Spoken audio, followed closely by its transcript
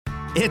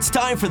It's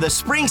time for the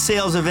spring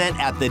sales event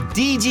at the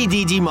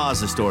DGDG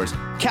Mazda stores.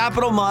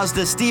 Capital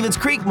Mazda, Stevens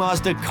Creek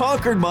Mazda,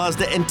 Concord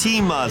Mazda, and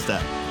Team Mazda.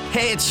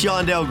 Hey, it's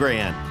Sean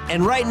Delgrand.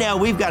 And right now,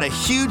 we've got a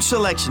huge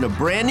selection of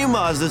brand new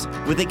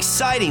Mazdas with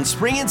exciting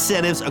spring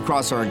incentives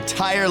across our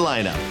entire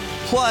lineup.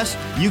 Plus,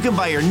 you can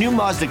buy your new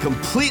Mazda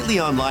completely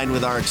online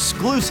with our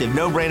exclusive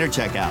no-brainer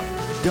checkout.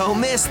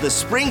 Don't miss the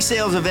spring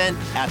sales event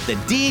at the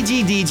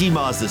DGDG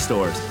Mazda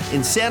stores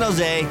in San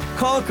Jose,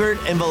 Concord,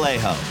 and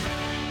Vallejo.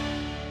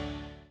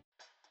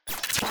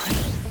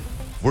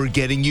 We're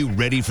getting you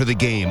ready for the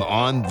game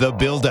on The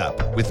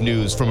Buildup with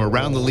news from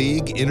around the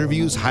league,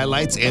 interviews,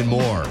 highlights, and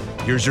more.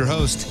 Here's your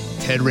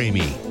host, Ted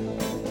Ramey.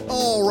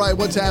 All right,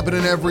 what's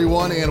happening,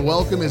 everyone, and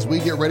welcome as we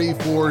get ready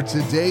for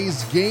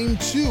today's Game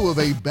 2 of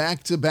a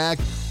back-to-back.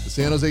 The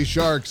San Jose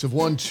Sharks have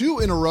won 2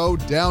 in a row,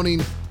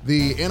 downing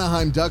the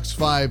Anaheim Ducks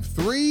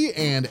 5-3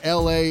 and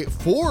LA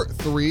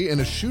 4-3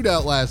 in a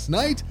shootout last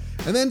night.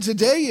 And then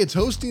today it's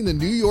hosting the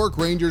New York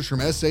Rangers from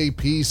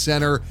SAP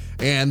Center.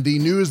 And the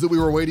news that we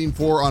were waiting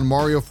for on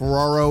Mario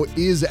Ferraro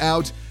is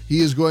out. He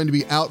is going to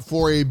be out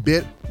for a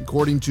bit,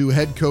 according to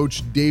head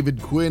coach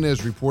David Quinn,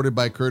 as reported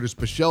by Curtis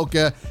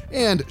Pashelka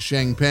and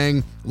Sheng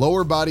Peng.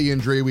 Lower body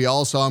injury. We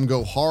all saw him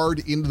go hard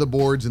into the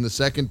boards in the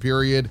second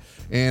period.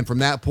 And from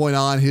that point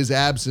on, his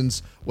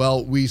absence,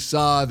 well, we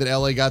saw that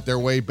LA got their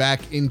way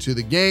back into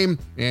the game.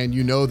 And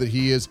you know that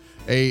he is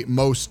a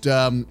most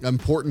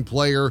important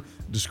player,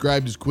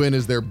 described as Quinn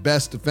as their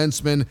best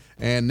defenseman.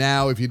 And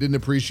now, if you didn't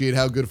appreciate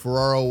how good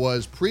Ferraro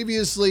was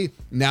previously,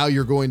 now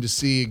you're going to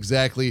see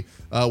exactly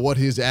what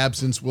his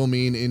absence will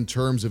mean in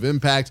terms of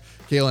impact.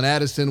 Kalen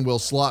Addison will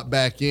slot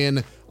back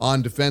in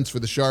on defense for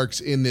the Sharks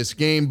in this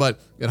game, but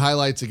it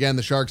highlights again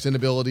the Sharks'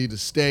 inability to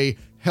stay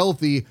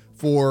healthy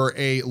for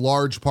a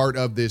large part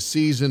of this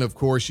season. Of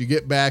course, you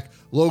get back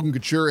Logan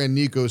Couture and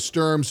Nico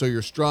Sturm, so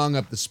you're stronger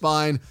up the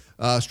spine,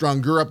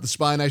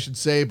 I should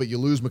say, but you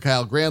lose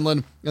Mikhail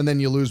Granlund, and then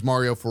you lose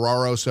Mario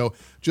Ferraro. So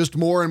just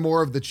more and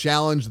more of the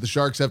challenge the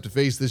Sharks have to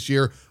face this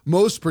year,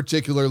 most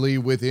particularly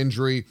with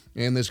injury,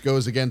 and this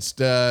goes against,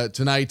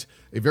 tonight,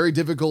 a very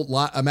difficult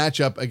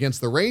matchup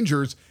against the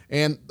Rangers.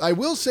 And I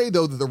will say,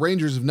 though, that the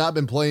Rangers have not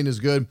been playing as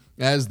good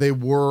as they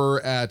were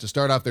to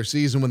start off their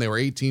season when they were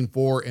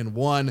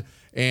 18-4-1,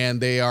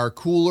 and they are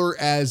cooler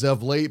as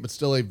of late, but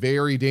still a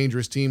very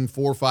dangerous team,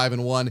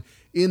 4-5-1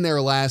 in their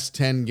last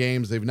 10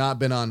 games. They've not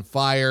been on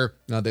fire.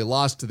 They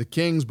lost to the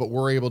Kings, but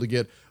were able to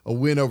get a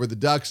win over the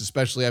Ducks,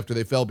 especially after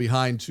they fell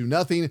behind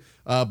 2-0.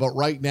 But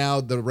right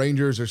now, the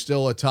Rangers are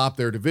still atop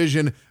their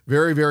division.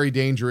 Very, very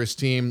dangerous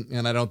team,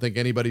 and I don't think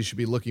anybody should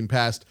be looking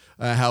past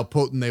how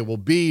potent they will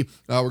be.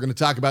 We're going to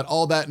talk about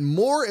all that and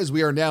more as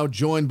we are now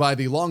joined by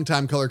the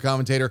longtime color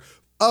commentator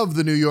of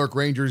the New York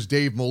Rangers,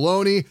 Dave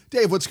Maloney.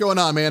 Dave, what's going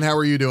on, man? How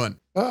are you doing?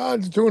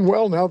 It's doing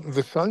well now that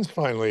the sun's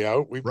finally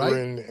out. We were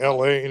in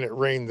LA and it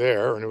rained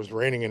there, and it was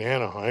raining in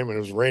Anaheim, and it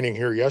was raining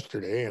here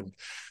yesterday, and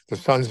the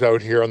sun's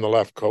out here on the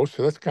left coast,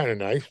 so that's kind of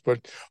nice.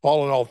 But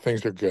all in all,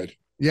 things are good.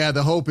 Yeah,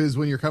 the hope is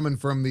when you're coming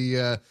from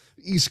the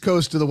East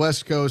Coast to the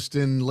West Coast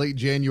in late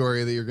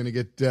January that you're going to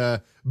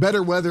get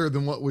better weather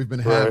than what we've been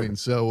having.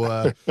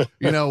 So,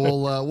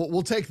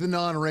 we'll take the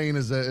non-rain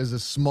as a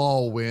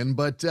small win.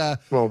 But,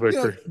 small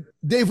victory.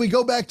 Dave, we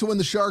go back to when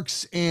the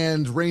Sharks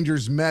and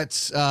Rangers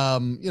met,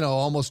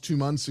 almost 2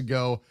 months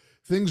ago.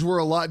 Things were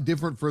a lot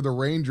different for the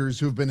Rangers,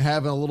 who've been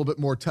having a little bit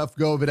more tough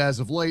go of it as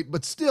of late,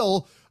 but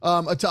still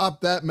atop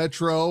that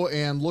Metro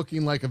and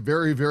looking like a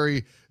very,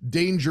 very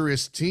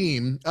dangerous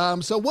team.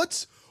 So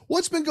what's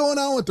been going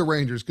on with the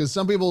Rangers? Because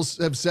some people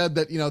have said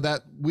that,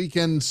 that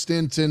weekend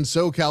stint in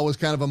SoCal was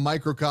kind of a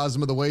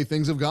microcosm of the way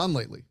things have gone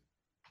lately.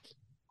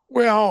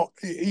 Well,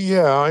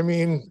 yeah, I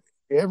mean,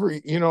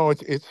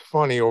 it's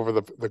funny over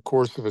the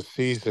course of a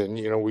season,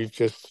 we've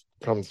just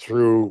come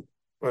through.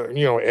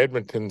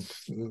 Edmonton's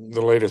the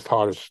latest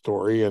hottest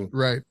story, and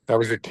that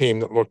was a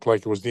team that looked like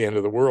it was the end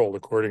of the world,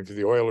 according to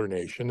the Oiler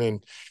Nation.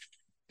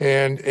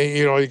 And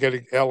you got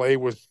LA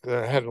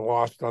hadn't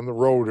lost on the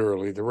road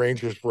early. The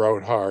Rangers were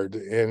out hard,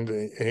 and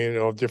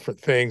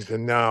different things.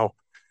 And now,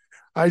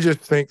 I just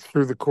think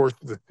through the course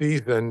of the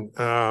season,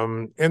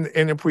 and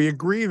if we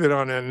agree that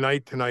on a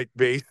night-to-night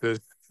basis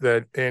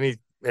that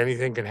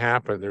anything can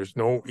happen, there's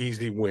no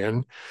easy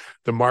win.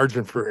 The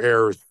margin for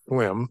error is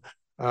slim.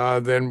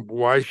 Then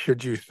why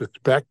should you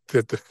suspect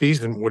that the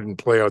season wouldn't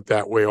play out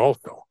that way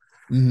also?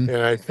 Mm-hmm.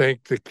 And I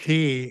think the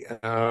key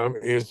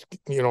is,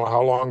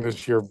 how long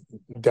does your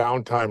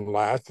downtime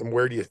last and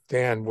where do you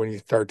stand when you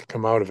start to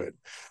come out of it?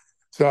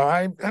 So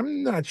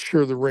I'm not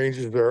sure the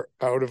Rangers are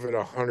out of it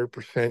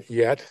 100%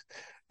 yet.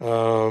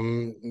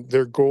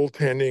 Their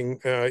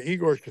goaltending,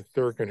 Igor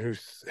Shesterkin, who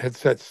had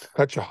set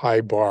such a high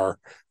bar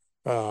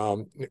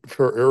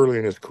for early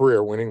in his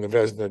career, winning the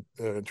Vezina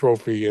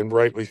trophy, and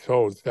rightly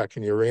so, the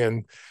second year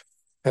in.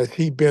 Has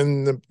he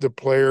been the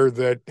player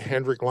that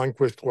Henrik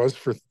Lundqvist was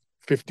for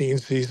 15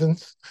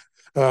 seasons?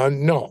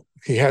 No,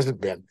 he hasn't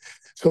been.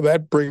 So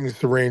that brings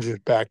the Rangers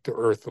back to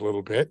earth a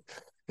little bit.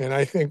 And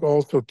I think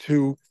also,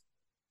 too,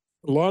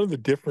 A lot of the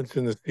difference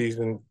in the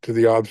season, to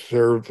the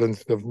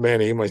observance of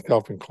many,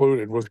 myself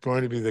included, was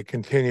going to be the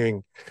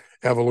continuing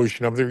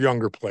evolution of their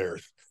younger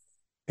players.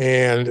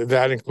 And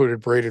that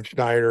included Braden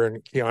Schneider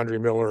and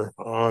Keandre Miller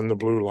on the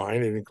blue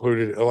line. It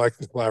included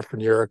Alexis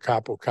Lafreniere,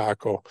 Capo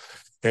Caco,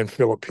 and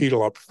Philip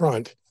Pedal up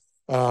front.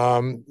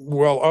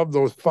 Well, of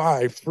those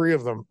five, three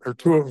of them, or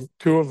two of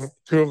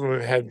them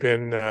had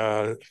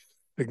been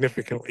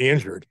significantly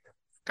injured.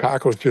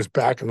 Caco's just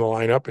back in the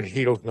lineup, and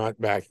Heedle's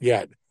not back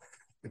yet.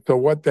 So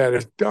what that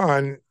has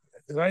done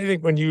is, I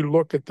think, when you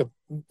look at the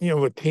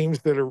teams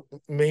that are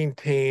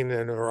maintained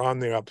and are on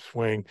the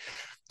upswing,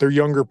 their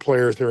younger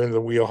players are in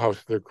the wheelhouse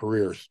of their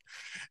careers.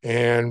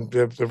 And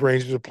the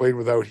Rangers have played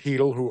without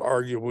Heedle, who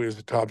arguably is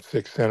a top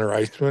six center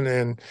iceman,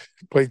 and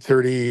played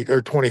 30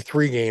 or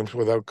 23 games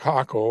without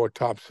Kako, a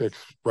top six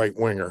right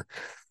winger.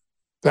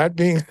 That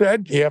being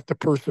said, you have to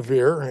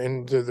persevere,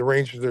 and the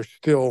Rangers are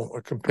still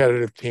a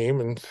competitive team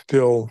and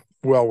still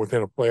well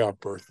within a playoff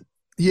berth.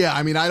 Yeah,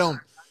 I mean,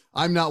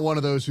 I'm not one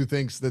of those who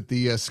thinks that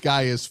the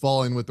sky is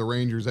falling with the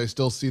Rangers. I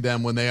still see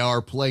them, when they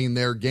are playing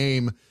their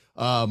game,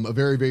 a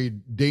very, very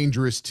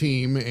dangerous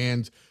team,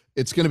 and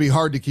it's going to be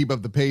hard to keep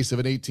up the pace of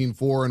an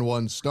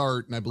 18-4-1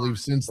 start. And I believe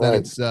since then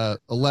it's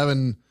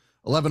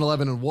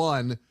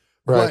 11-11-1.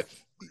 Right. But,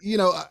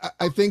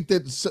 I think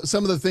that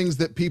some of the things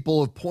that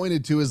people have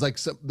pointed to is like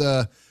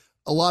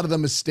a lot of the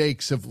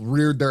mistakes have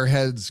reared their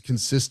heads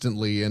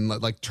consistently, and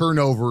like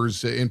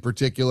turnovers in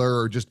particular,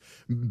 or just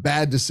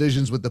bad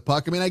decisions with the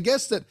puck. I mean, I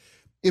guess that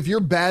if your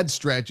bad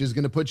stretch is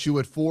going to put you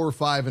at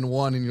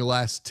 4-5-1 in your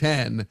last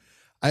 10,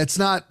 it's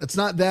not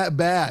that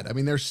bad. I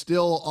mean, they're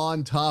still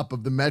on top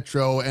of the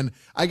Metro. And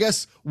I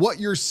guess what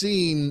you're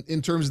seeing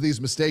in terms of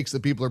these mistakes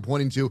that people are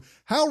pointing to,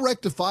 how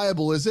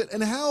rectifiable is it,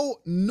 and how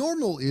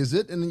normal is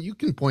it? And you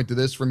can point to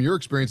this from your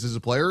experience as a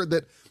player,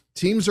 that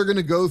teams are going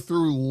to go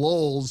through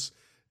lulls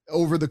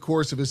over the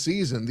course of a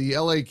season. The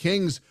LA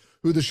Kings,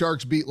 who the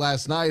Sharks beat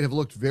last night, have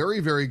looked very,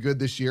 very good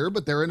this year,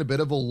 but they're in a bit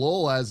of a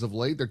lull as of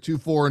late. They're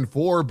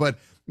 2-4-4, but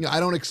I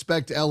don't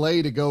expect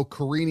LA to go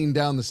careening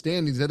down the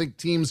standings. I think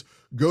teams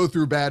go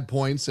through bad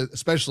points,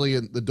 especially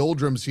in the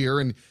doldrums here,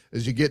 and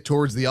as you get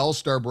towards the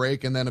All-Star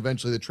break and then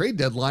eventually the trade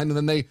deadline, and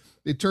then they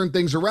turn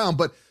things around.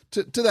 But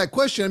to that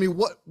question, I mean,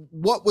 what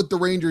with the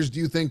Rangers do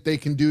you think they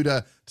can do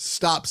to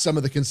stop some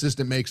of the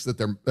consistent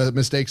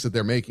mistakes that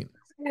they're making?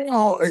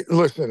 Well,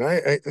 listen,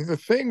 the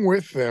thing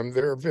with them,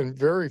 there have been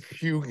very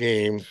few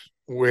games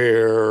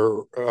where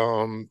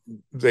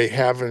they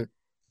haven't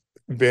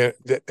been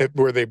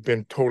where they've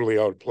been totally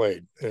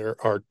outplayed. They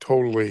are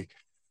totally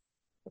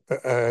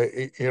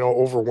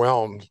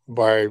overwhelmed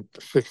by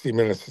 60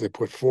 minutes they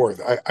put forth.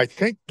 I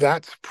think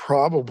that's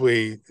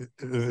probably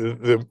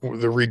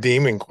the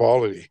redeeming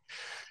quality,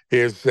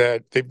 is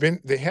that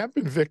they have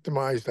been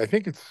victimized. I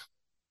think it's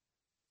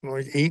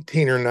like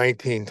 18 or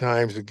 19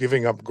 times of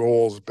giving up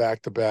goals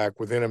back to back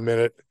within a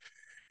minute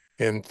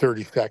and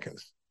 30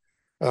 seconds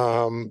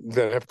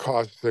that have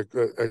caused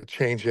a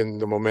change in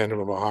the momentum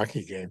of a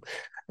hockey game.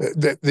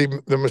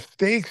 The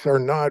mistakes are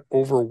not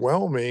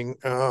overwhelming,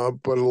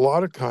 but a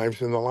lot of times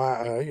in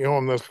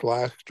on this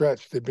last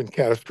stretch, they've been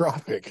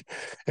catastrophic,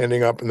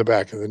 ending up in the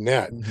back of the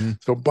net. Mm-hmm.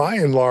 So by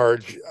and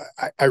large,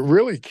 I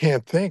really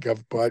can't think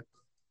of but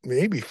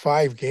maybe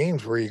 5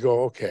 games where you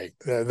go, okay,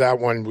 that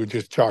one, we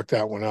just chalked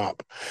that one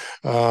up.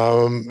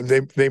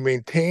 They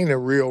maintain a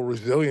real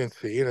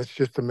resiliency, and it's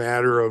just a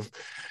matter of,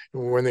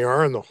 when they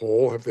are in the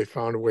hole, have they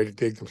found a way to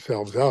dig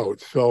themselves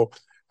out? So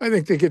I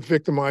think they get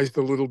victimized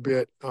a little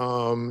bit.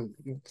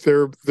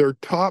 Their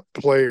top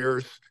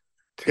players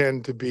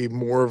tend to be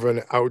more of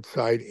an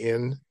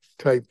outside-in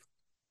type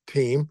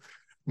team,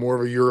 more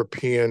of a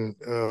European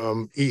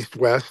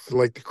East-West,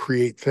 like to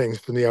create things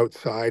from the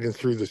outside and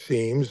through the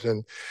seams.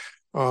 And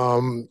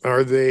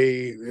are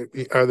they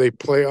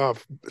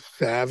playoff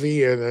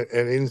savvy and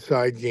an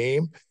inside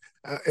game?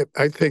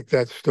 I think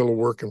that's still a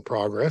work in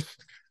progress.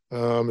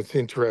 It's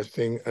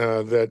interesting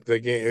that the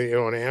game,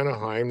 in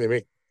Anaheim, they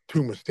make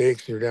 2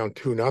 mistakes and you're down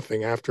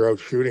 2-0 after out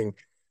shooting,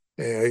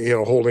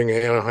 holding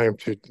Anaheim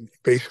to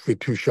basically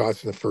 2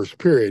 shots in the first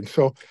period.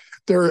 So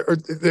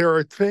there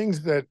are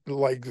things that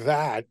like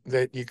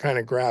that you kind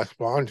of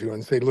grasp onto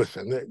and say,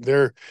 listen,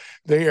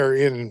 they are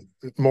in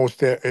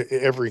most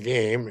every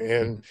game,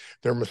 and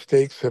their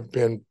mistakes have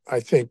been, I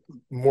think,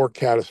 more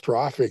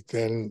catastrophic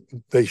than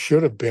they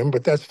should have been.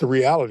 But that's the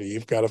reality.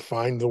 You've got to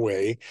find the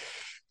way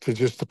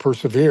to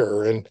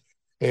persevere.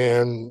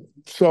 And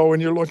so when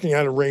you're looking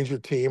at a Ranger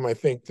team, I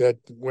think that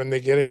when they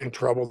get in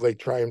trouble, they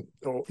try and,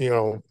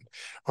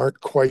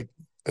 aren't quite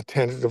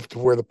attentive to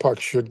where the puck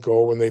should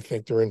go when they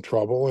think they're in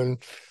trouble.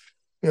 And,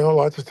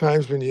 lots of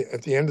times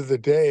at the end of the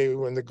day,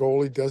 when the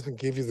goalie doesn't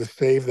give you the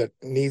save that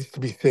needs to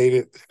be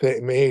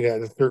made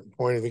at a certain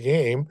point of the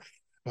game,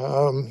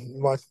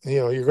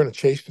 you're going to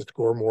chase the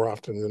score more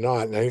often than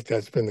not. And I think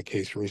that's been the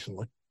case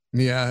recently.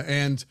 Yeah.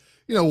 And,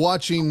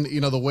 watching,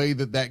 the way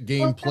that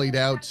game played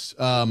out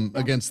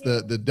against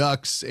the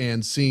Ducks,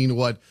 and seeing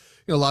what,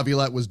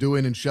 Laviolette was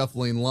doing and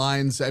shuffling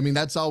lines. I mean,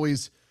 that's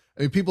always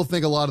I mean, people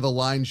think a lot of the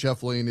line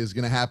shuffling is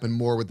going to happen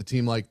more with the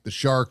team like the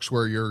Sharks,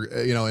 where you're,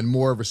 in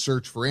more of a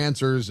search for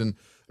answers, and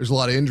there's a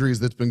lot of injuries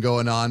that's been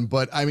going on.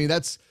 But I mean,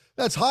 that's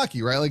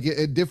hockey, right?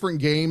 Like different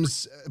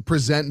games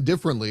present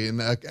differently,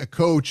 and a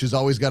coach has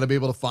always got to be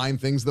able to find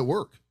things that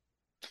work.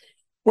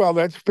 Well,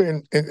 that's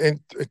been, and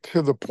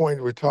to the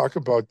point we talk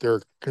about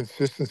their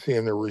consistency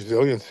and their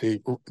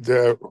resiliency.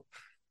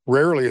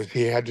 Rarely has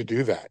he had to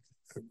do that.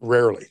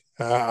 Rarely.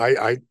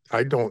 I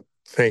don't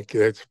think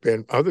it's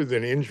been, other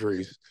than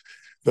injuries.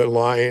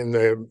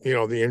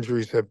 The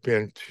injuries have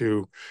been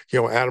to,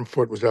 Adam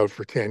Foote was out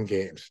for 10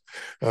 games.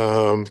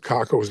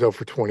 Kakko was out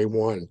for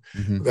 21.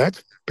 Mm-hmm.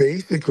 That's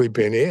basically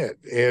been it.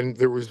 And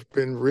there was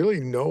been really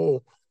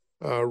no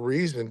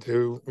reason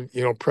to,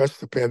 press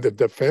the pen. The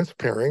defense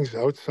pairings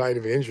outside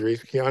of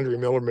injuries, Keandre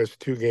Miller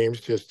missed 2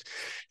 games, just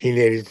he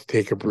needed to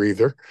take a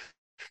breather.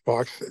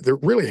 Fox, there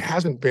really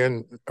hasn't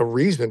been a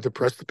reason to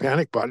press the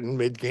panic button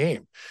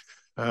mid-game.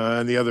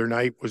 And the other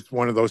night was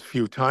one of those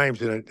few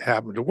times, and it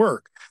happened to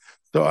work.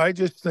 So I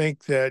just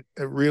think that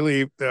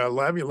really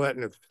Laviolette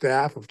and his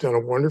staff have done a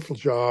wonderful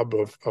job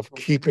of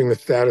keeping the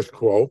status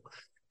quo,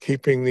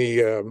 keeping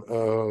the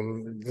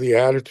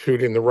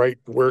attitude in the right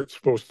where it's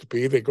supposed to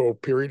be. They go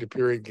period to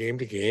period, game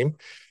to game.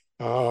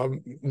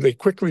 They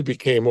quickly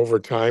became, over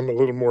time, a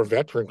little more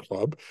veteran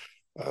club.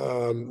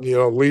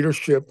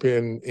 Leadership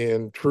in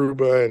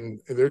Trouba,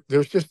 and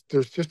there's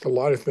just a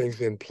lot of things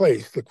in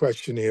place. The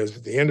question is,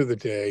 at the end of the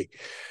day,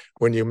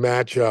 when you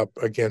match up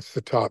against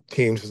the top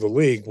teams of the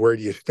league, where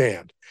do you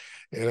stand?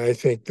 And I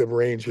think the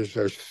Rangers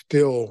are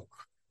still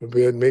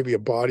maybe a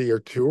body or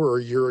two or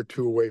a year or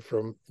two away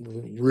from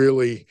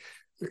really,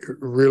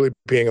 really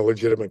being a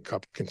legitimate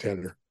cup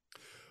contender.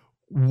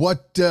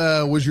 What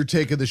was your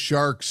take of the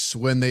Sharks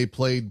when they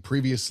played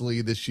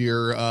previously this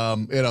year?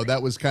 That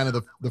was kind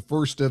of the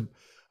first of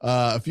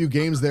a few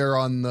games there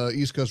on the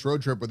East Coast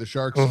road trip where the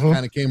Sharks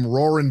kind of came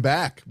roaring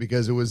back,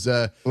 because it was,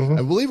 I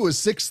believe it was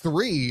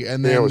 6-3,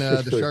 and then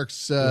the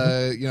Sharks,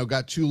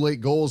 got 2 late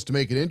goals to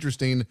make it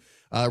interesting.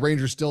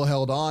 Rangers still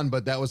held on,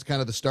 but that was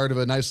kind of the start of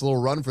a nice little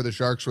run for the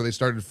Sharks, where they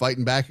started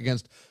fighting back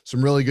against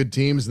some really good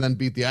teams, and then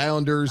beat the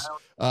Islanders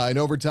in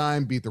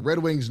overtime, beat the Red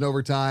Wings in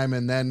overtime,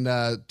 and then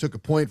took a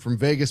point from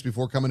Vegas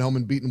before coming home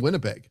and beating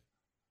Winnipeg.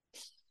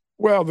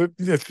 Well,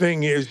 the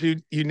thing is,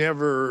 you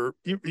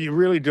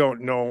really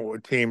don't know a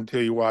team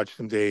until you watch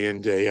them day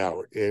in, day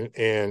out.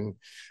 And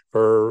I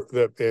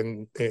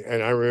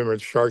remember the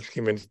Sharks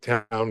came into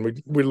town.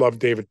 We loved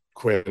David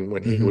Quinn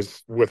when he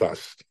was with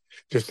us.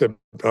 Just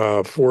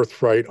a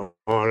forthright,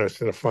 honest,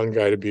 and a fun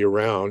guy to be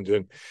around.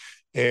 And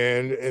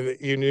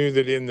you knew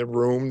that in the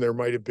room there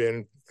might have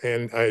been,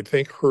 and I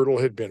think Hurdle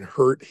had been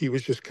hurt. He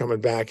was just coming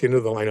back into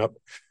the lineup.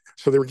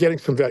 So they were getting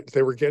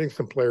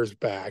some players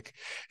back.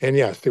 And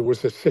yes, there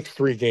was a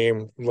 6-3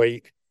 game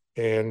late,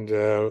 and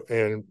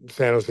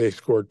San Jose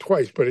scored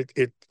twice, but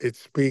it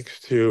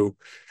speaks to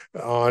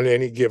on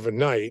any given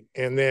night.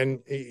 And then,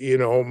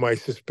 my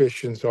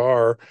suspicions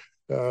are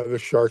the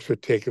Sharks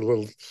would take a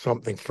little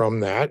something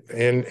from that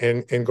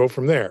and go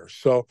from there.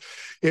 So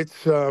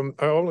it's I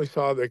only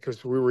saw that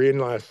because we were in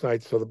last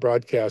night, so the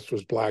broadcast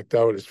was blacked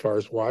out as far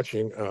as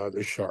watching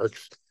the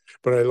Sharks.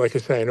 But like I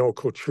say, I know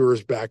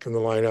Couture's back in the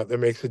lineup. That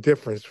makes a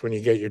difference when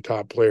you get your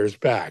top players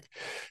back.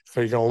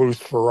 So you're going to lose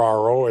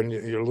Ferraro, and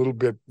you're a little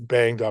bit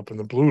banged up in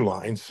the blue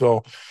line.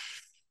 So,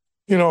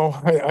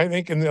 I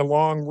think in the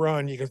long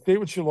run, you can say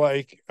what you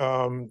like.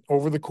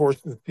 Over the course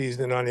of the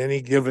season, on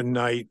any given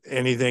night,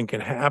 anything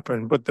can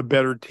happen. But the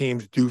better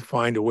teams do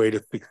find a way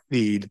to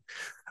succeed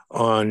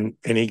on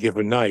any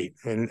given night.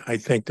 And I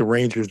think the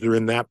Rangers are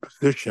in that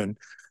position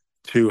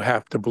to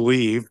have to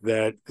believe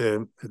that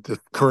the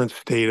current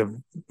state of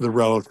the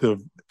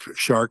relative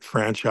Sharks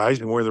franchise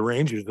and where the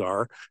Rangers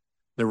are,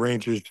 the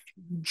Rangers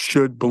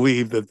should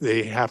believe that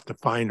they have to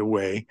find a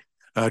way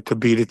to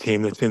beat a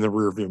team that's in the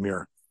rearview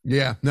mirror.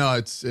 Yeah, no,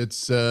 it's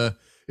a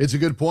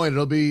good point.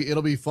 It'll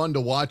be fun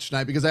to watch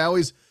tonight, because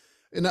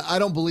I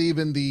don't believe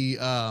in the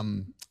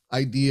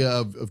idea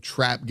of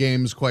trap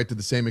games quite to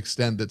the same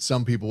extent that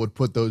some people would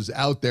put those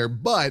out there.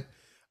 But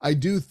I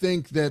do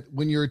think that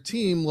when you're a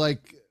team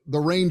like the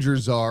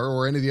Rangers are,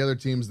 or any of the other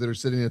teams that are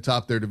sitting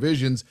atop their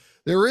divisions,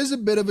 there is a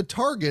bit of a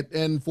target.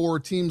 And for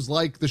teams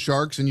like the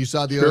Sharks, and you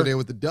saw the other day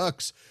with the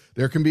Ducks,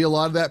 there can be a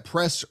lot of that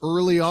press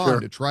early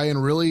on to try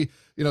and really,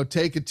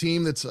 take a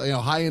team that's,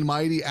 high and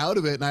mighty out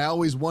of it. And I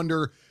always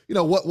wonder,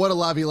 what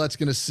Laviolette's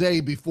going to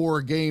say before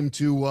a game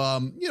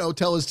to,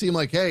 tell his team,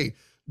 like, hey,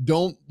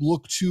 don't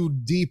look too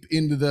deep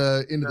into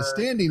the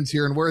standings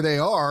here, and where they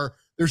are,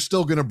 they're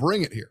still going to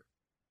bring it here.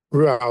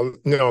 Well,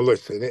 no,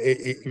 listen,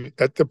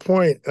 at the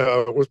point,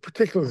 was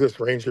particularly this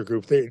Ranger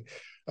group,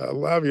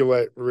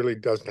 Laviolette really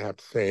doesn't have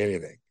to say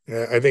anything.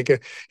 I think,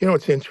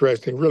 it's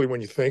interesting, really, when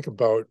you think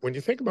about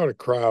a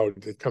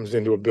crowd that comes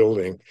into a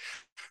building,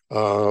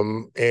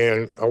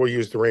 and I will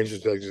use the Rangers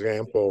as an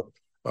example.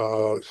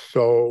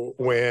 So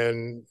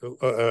when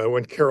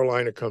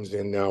Carolina comes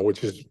in now,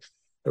 which is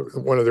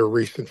one of their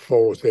recent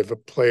foes, they have a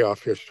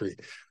playoff history.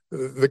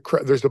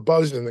 there's a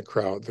buzz in the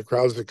crowd. The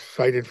crowd's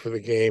excited for the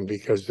game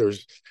because there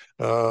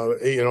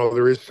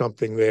is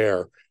something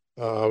there.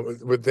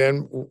 But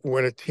then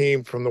when a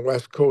team from the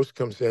West Coast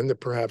comes in that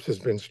perhaps has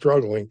been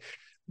struggling,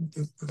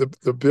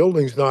 the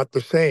building's not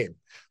the same.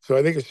 So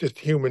I think it's just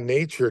human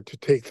nature to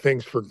take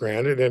things for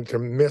granted and to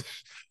miss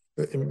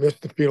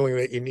the feeling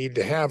that you need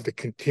to have to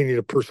continue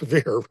to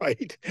persevere,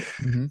 right?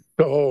 Mm-hmm.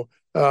 So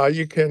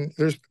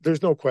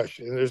there's no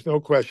question. There's no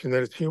question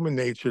that it's human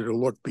nature to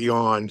look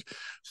beyond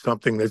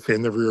something that's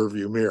in the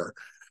rearview mirror.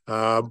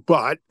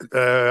 But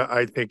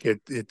I think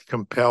it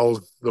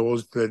compels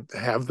those that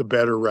have the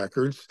better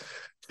records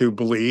to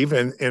believe.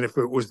 And if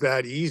it was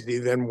that easy,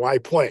 then why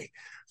play?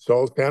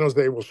 So San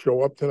Jose will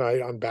show up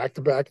tonight on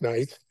back-to-back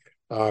nights,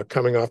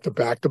 coming off the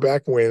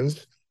back-to-back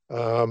wins,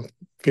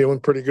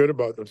 feeling pretty good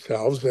about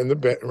themselves. And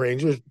the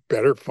Rangers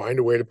better find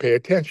a way to pay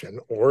attention,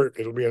 or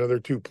it'll be another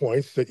 2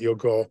 points that you'll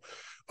go,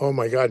 oh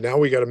my God, now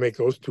we got to make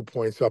those 2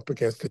 points up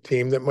against a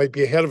team that might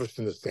be ahead of us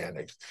in the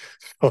standings.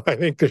 So I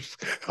think there's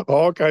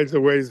all kinds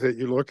of ways that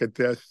you look at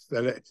this,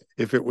 that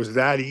if it was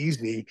that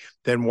easy,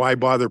 then why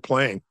bother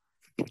playing?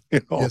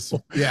 Yes.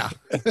 Yeah.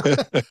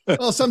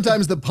 Well,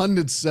 sometimes the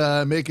pundits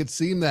make it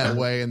seem that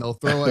way, and they'll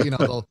throw it,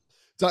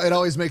 it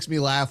always makes me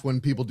laugh when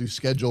people do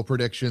schedule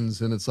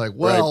predictions, and it's like,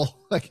 well,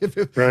 right. like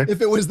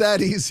if it was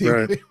that easy,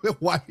 right.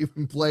 why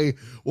even play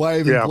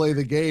play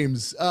the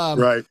games?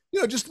 Right.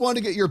 Just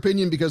wanted to get your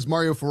opinion because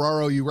Mario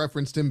Ferraro, you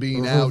referenced him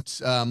being out.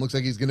 Looks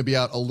like he's going to be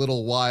out a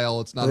little while.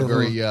 It's not a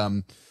very,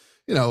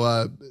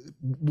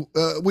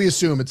 we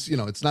assume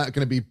it's not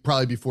going to be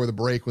probably before the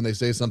break when they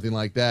say something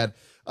like that.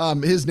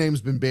 His name's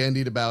been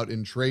bandied about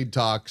in trade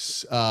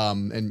talks,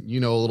 and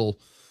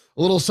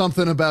a little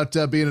something about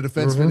being a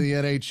defenseman in the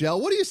NHL.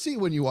 What do you see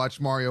when you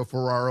watch Mario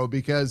Ferraro?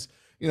 Because,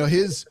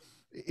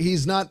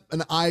 he's not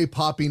an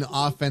eye-popping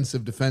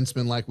offensive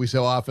defenseman like we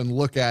so often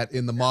look at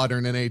in the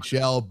modern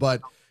NHL,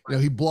 but,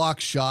 he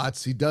blocks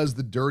shots, he does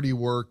the dirty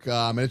work,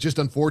 and it's just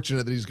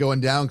unfortunate that he's going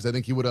down because I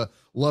think he would have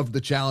loved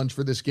the challenge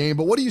for this game.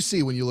 But what do you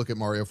see when you look at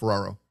Mario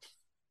Ferraro?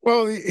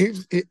 Well,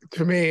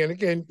 to me, and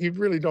again, you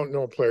really don't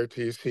know a player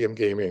till you see him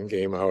game in,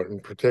 game out,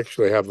 and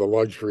particularly have the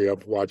luxury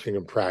of watching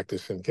him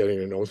practice and getting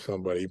to know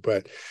somebody.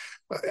 But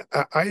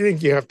I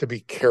think you have to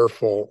be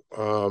careful,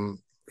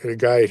 a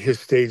guy at his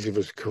stage of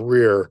his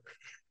career,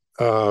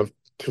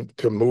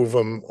 to move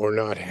him or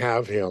not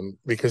have him,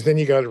 because then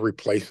you got to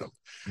replace him.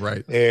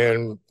 Right.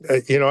 And,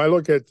 I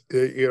look at,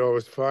 it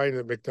was fine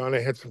that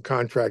McDonough had some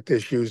contract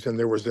issues and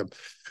there was a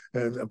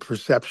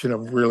perception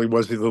of really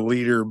was he the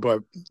leader.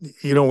 But,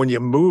 when you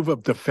move a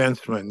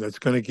defenseman that's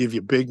going to give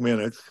you big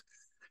minutes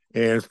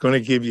and it's going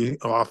to give you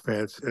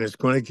offense and it's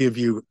going to give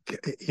you,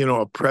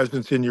 a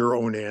presence in your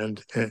own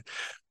end, and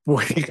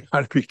boy, you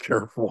got to be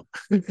careful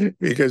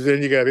because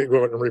then you got to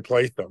go out and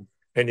replace them.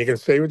 And you can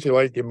say what you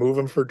like. You move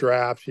them for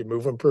drafts, you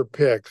move them for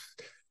picks.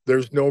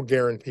 There's no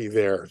guarantee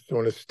there. So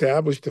an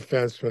established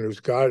defenseman who's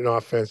got an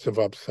offensive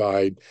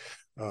upside,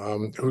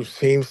 who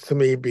seems to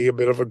me be a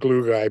bit of a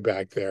glue guy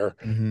back there.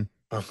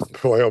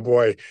 Boy, oh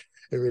boy.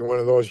 I mean, one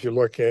of those you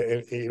look at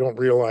and you don't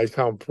realize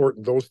how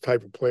important those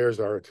type of players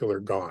are until they're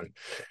gone.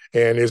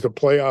 And is a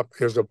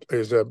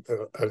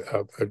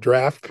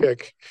draft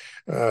pick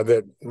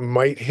that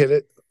might hit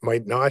it,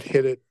 might not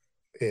hit it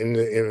in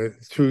a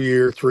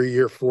 2-year,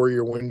 3-year,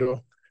 4-year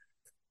window.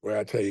 Well,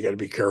 I tell you, you got to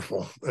be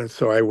careful. And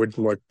so I would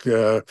look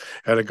at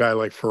a guy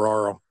like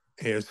Ferraro,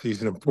 as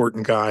he's an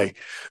important guy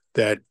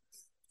that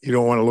you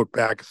don't want to look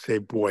back and say,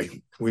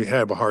 boy, we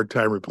have a hard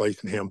time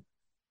replacing him.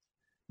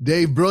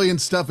 Dave,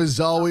 brilliant stuff as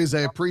always.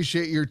 I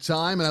appreciate your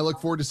time, and I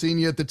look forward to seeing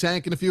you at the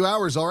tank in a few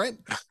hours, all right?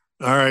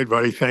 All right,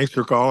 buddy. Thanks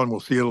for calling. We'll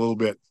see you in a little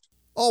bit.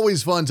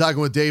 Always fun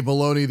talking with Dave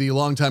Maloney, the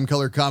longtime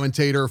color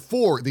commentator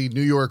for the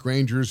New York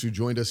Rangers, who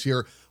joined us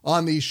here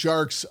on the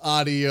Sharks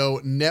Audio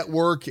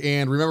Network.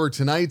 And remember,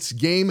 tonight's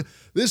game,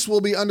 this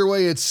will be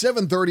underway at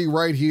 7:30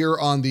 right here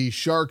on the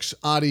Sharks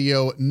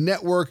Audio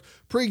Network.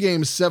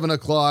 Pre-game 7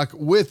 o'clock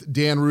with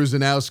Dan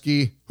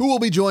Rusanowski, who will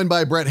be joined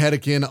by Brett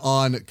Hedican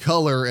on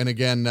color. And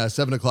again,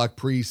 7 o'clock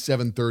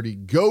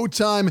pre-7:30 go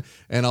time.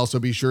 And also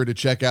be sure to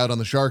check out on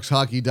the Sharks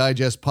Hockey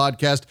Digest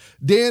podcast,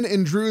 Dan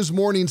and Drew's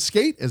Morning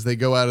Skate, as they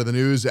go out of the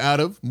news out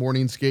of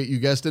Morning Skate, you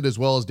guessed it, as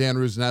well as Dan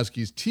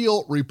Rusanowski's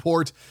Teal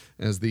Report,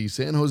 as the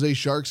San Jose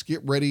Sharks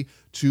get ready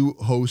to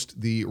host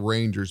the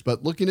Rangers.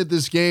 But looking at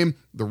this game,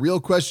 the real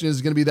question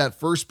is going to be that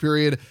first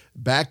period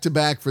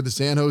back-to-back for the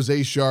San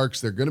Jose Sharks.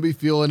 They're going to be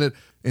feeling it,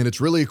 and it's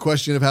really a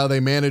question of how they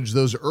manage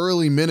those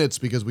early minutes,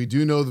 because we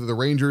do know that the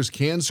Rangers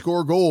can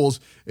score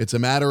goals. It's a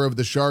matter of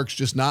the Sharks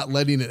just not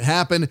letting it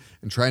happen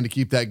and trying to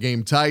keep that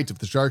game tight. If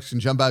the Sharks can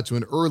jump out to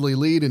an early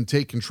lead and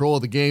take control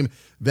of the game,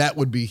 that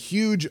would be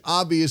huge,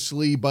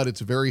 obviously, but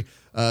it's a very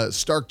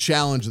stark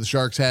challenge the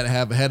Sharks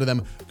have ahead of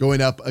them going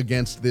up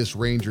against this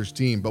Rangers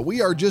team. But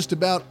we are just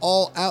about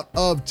all out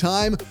of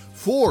time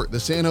for the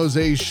San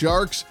Jose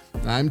Sharks.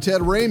 I'm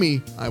Ted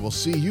Ramey. I will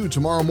see you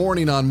tomorrow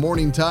morning on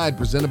Morning Tide,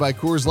 presented by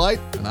Coors Light,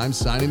 and I'm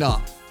signing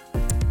off.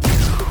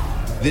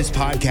 This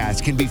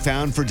podcast can be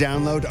found for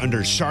download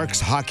under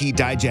Sharks Hockey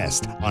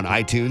Digest on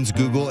iTunes,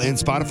 Google, and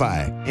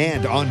Spotify,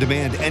 and on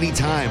demand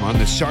anytime on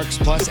the Sharks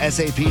Plus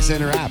SAP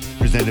Center app,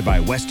 presented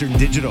by Western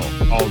Digital.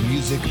 All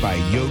music by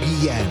Yogi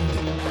Yend.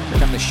 Here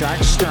come the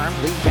Sharks. Sturm,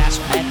 lead pass,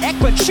 and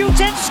Ekman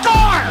shoots and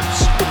scores!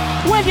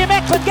 William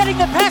Ekman getting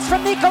the pass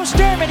from Nico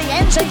Sturm, and he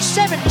ends a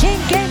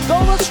 17-game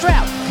goalless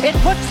drought. It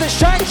puts the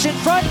Sharks in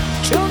front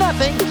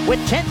 2-0 with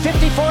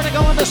 10:54 to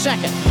go in the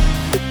second.